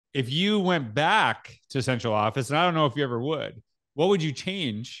if you went back to central office, and I don't know if you ever would, what would you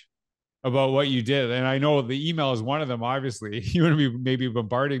change about what you did? And I know the email is one of them, obviously. You want to be maybe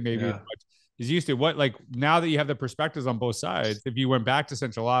bombarding maybe as Yeah. much as you used to. What, like, now that you have the perspectives on both sides, if you went back to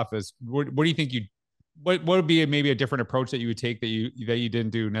central office, what do you think what would be maybe a different approach that you would take that you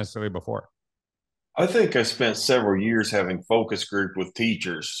didn't do necessarily before? I think I spent several years having focus group with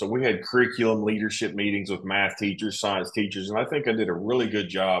teachers. So we had curriculum leadership meetings with math teachers, science teachers, and I think I did a really good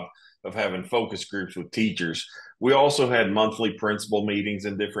job of having focus groups with teachers. We also had monthly principal meetings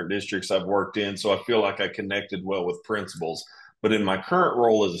in different districts I've worked in, so I feel like I connected well with principals. But in my current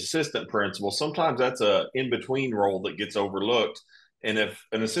role as assistant principal, sometimes that's a in-between role that gets overlooked. And if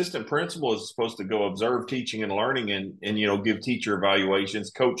an assistant principal is supposed to go observe teaching and learning and give teacher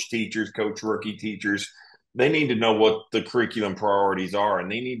evaluations, coach teachers, coach rookie teachers, they need to know what the curriculum priorities are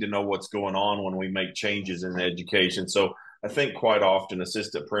and they need to know what's going on when we make changes in education. So I think quite often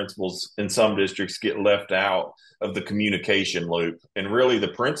assistant principals in some districts get left out of the communication loop. And really the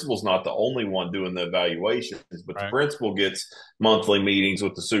principal's not the only one doing the evaluations, but the Right. principal gets monthly meetings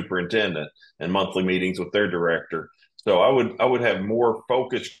with the superintendent and monthly meetings with their director. So I would have more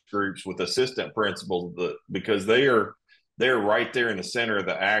focus groups with assistant principals because they're right there in the center of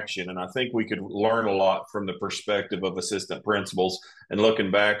the action, and I think we could learn a lot from the perspective of assistant principals. And looking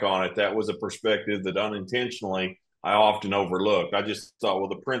back on it, that was a perspective that unintentionally I often overlooked. I just thought, well,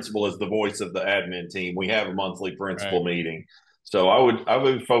 the principal is the voice of the admin team. We have a monthly Right. principal meeting, so I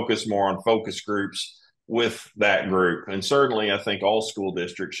would focus more on focus groups with that group. And certainly, I think all school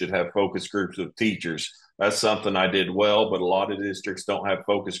districts should have focus groups with teachers. That's something I did well, but a lot of districts don't have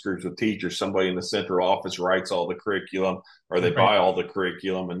focus groups with teachers. Somebody in the central office writes all the curriculum or they Right. buy all the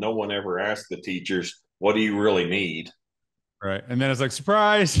curriculum, and no one ever asks the teachers, what do you really need? Right. And then it's like,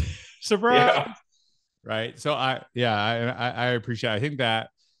 surprise, surprise. Yeah. Right. So I appreciate it. I think that,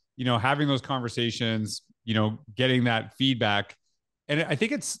 having those conversations, getting that feedback. And I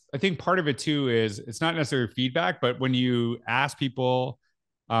think part of it too is it's not necessarily feedback, but when you ask people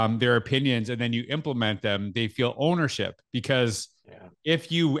their opinions and then you implement them, they feel ownership because Yeah.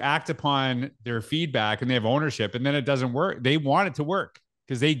 if you act upon their feedback and they have ownership and then it doesn't work, they want it to work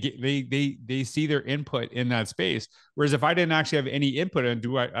because they see their input in that space. Whereas if I didn't actually have any input and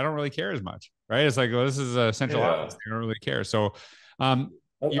I don't really care as much, right? It's like, well, this is a central office. Yeah. They don't really care. So, um,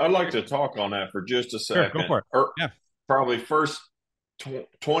 you I'd like to talk on that for just a sure, go second. for it. Or Yeah. probably first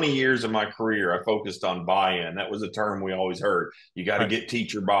 20 years of my career, I focused on buy-in. That was a term we always heard. You got to Right. get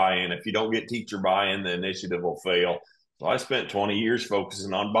teacher buy-in. If you don't get teacher buy-in, the initiative will fail. So I spent 20 years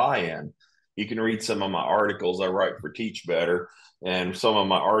focusing on buy-in. You can read some of my articles I write for Teach Better, and some of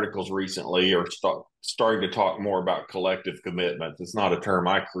my articles recently are starting to talk more about collective commitment. It's not a term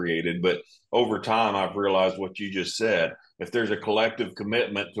I created, but over time, I've realized what you just said. If there's a collective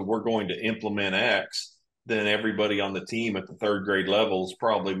commitment to we're going to implement X, then everybody on the team at the third grade level is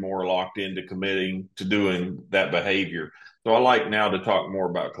probably more locked into committing to doing that behavior. So I like now to talk more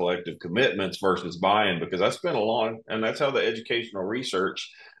about collective commitments versus buy-in because I spent a long, and that's how the educational research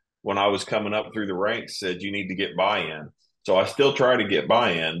when I was coming up through the ranks said you need to get buy-in. So I still try to get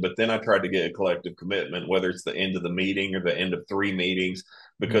buy-in, but then I tried to get a collective commitment, whether it's the end of the meeting or the end of three meetings, Mhm.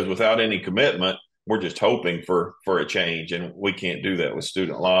 because without any commitment, we're just hoping for a change, and we can't do that with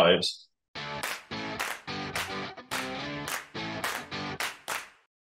student lives.